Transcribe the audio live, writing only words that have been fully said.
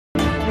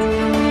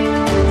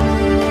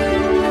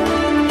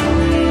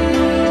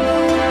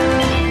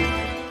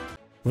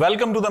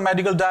Welcome to the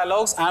Medical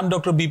Dialogues. I am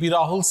Dr. BP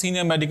Rahul,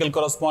 Senior Medical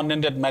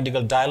Correspondent at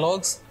Medical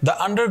Dialogues.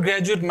 The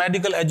Undergraduate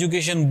Medical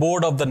Education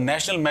Board of the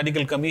National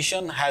Medical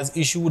Commission has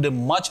issued a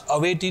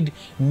much-awaited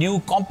new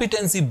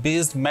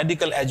competency-based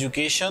medical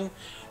education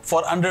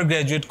for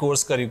undergraduate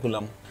course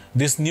curriculum.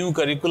 This new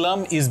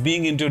curriculum is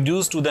being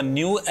introduced to the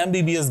new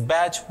MBBS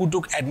batch who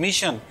took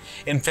admission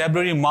in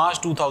February-March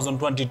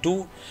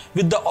 2022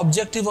 with the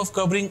objective of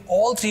covering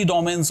all three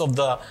domains of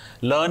the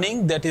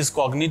learning, that is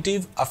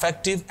cognitive,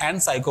 affective and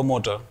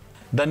psychomotor.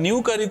 The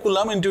new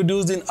curriculum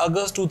introduced in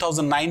August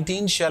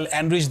 2019 shall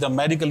enrich the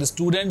medical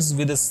students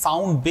with a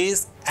sound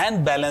based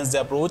and balanced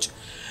approach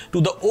to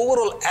the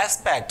overall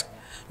aspect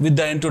with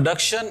the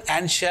introduction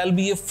and shall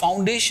be a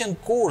foundation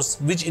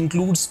course which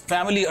includes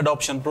family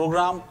adoption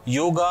program,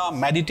 yoga,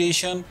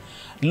 meditation,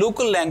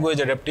 local language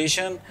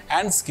adaptation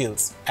and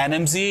skills.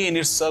 NMC in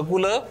its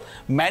circular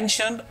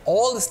mentioned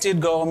all state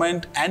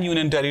government and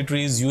union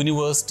territories,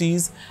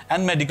 universities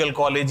and medical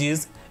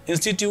colleges,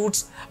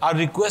 institutes are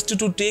requested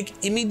to take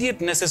immediate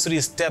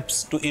necessary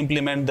steps to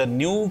implement the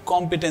new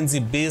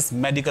competency-based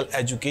medical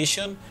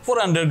education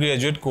for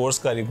undergraduate course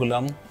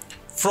curriculum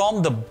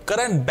from the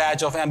current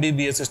batch of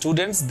MBBS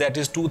students, that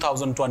is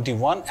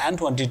 2021 and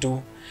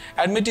 22,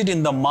 admitted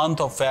in the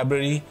month of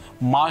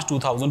February-March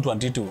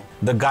 2022.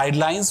 The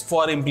guidelines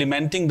for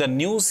implementing the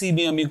new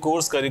CBME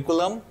course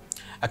curriculum,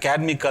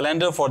 academic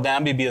calendar for the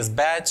MBBS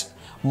batch,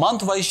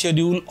 month-wise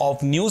schedule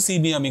of new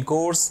CBME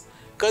course,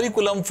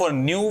 curriculum for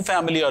new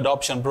family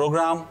adoption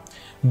program,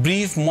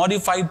 brief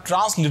modified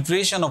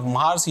transliteration of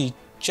Maharshi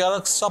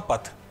Charak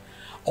Shapath.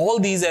 All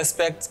these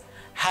aspects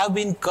have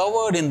been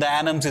covered in the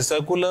NMC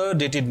circular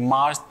dated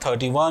March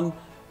 31,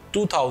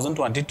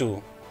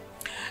 2022.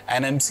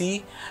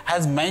 NMC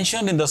has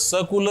mentioned in the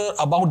circular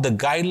about the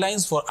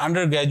guidelines for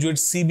undergraduate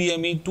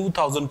CBME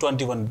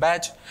 2021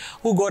 batch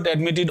who got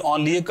admitted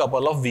only a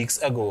couple of weeks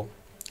ago.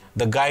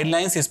 The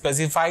guidelines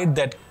specified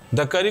that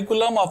the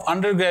curriculum of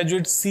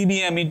undergraduate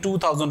CBME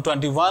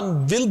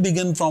 2021 will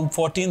begin from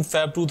 14th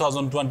Feb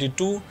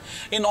 2022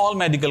 in all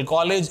medical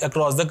colleges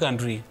across the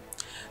country.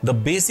 The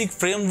basic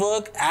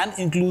framework and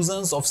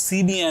inclusions of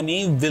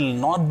CBME will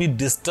not be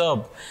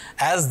disturbed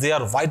as they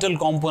are vital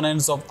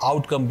components of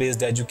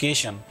outcome-based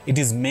education. It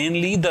is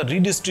mainly the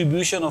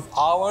redistribution of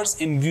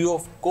hours in view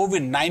of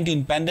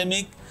COVID-19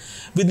 pandemic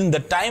within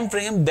the time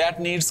frame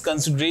that needs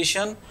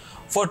consideration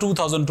for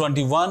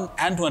 2021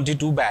 and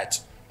 22 batch.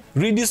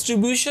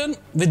 Redistribution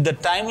with the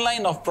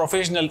timeline of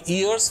professional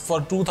years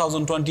for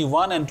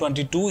 2021 and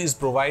 22 is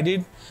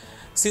provided.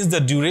 Since the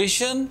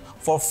duration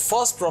for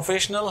first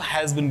professional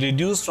has been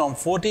reduced from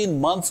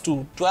 14 months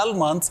to 12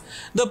 months,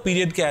 the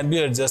period can be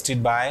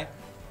adjusted by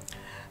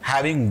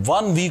having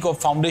 1 week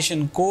of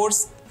foundation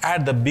course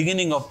at the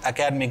beginning of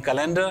academic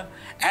calendar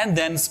and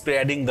then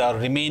spreading the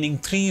remaining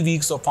 3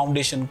 weeks of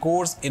foundation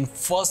course in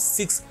first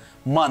 6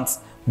 months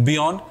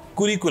beyond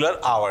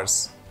curricular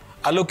hours.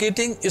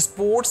 Allocating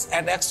sports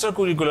and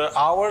extracurricular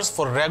hours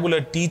for regular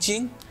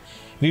teaching,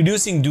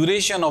 reducing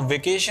duration of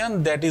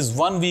vacation, that is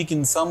 1 week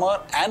in summer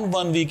and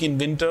 1 week in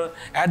winter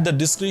at the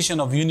discretion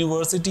of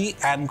university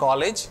and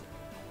college.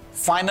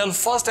 Final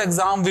first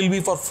exam will be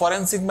for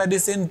forensic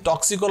medicine,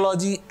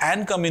 toxicology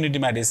and community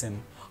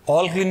medicine.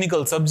 All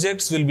clinical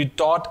subjects will be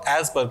taught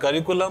as per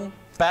curriculum.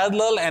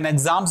 Parallel and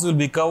exams will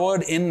be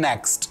covered in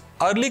next.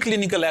 Early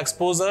clinical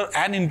exposure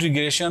and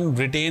integration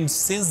retained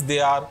since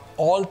they are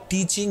all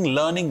teaching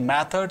learning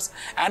methods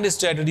and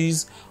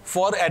strategies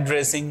for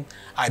addressing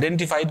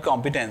identified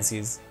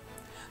competencies.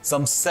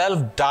 Some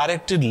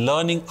self-directed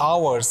learning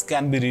hours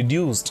can be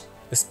reduced,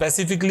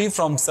 specifically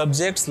from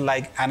subjects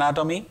like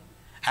anatomy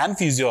and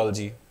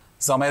physiology.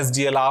 Some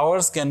SDL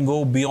hours can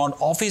go beyond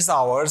office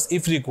hours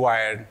if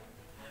required.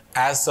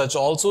 As such,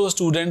 also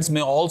students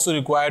may also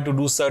require to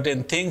do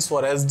certain things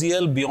for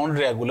SDL beyond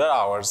regular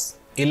hours.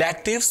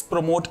 Electives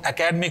promote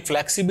academic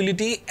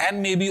flexibility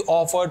and may be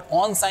offered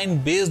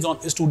on-site based on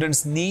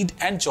students' need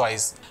and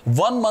choice.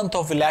 1 month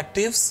of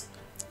electives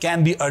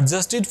can be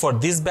adjusted for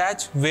this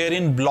batch,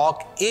 wherein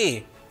Block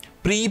A,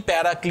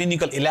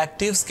 pre-para-clinical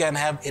electives can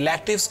have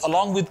electives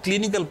along with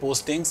clinical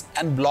postings,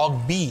 and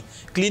Block B,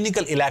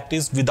 clinical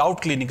electives without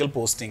clinical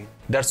posting.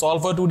 That's all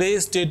for today.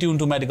 Stay tuned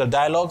to Medical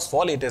Dialogues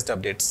for latest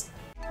updates.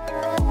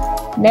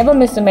 Never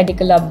miss a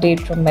medical update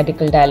from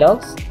Medical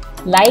Dialogues.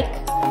 Like,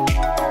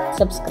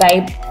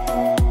 subscribe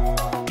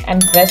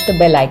and press the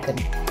bell icon.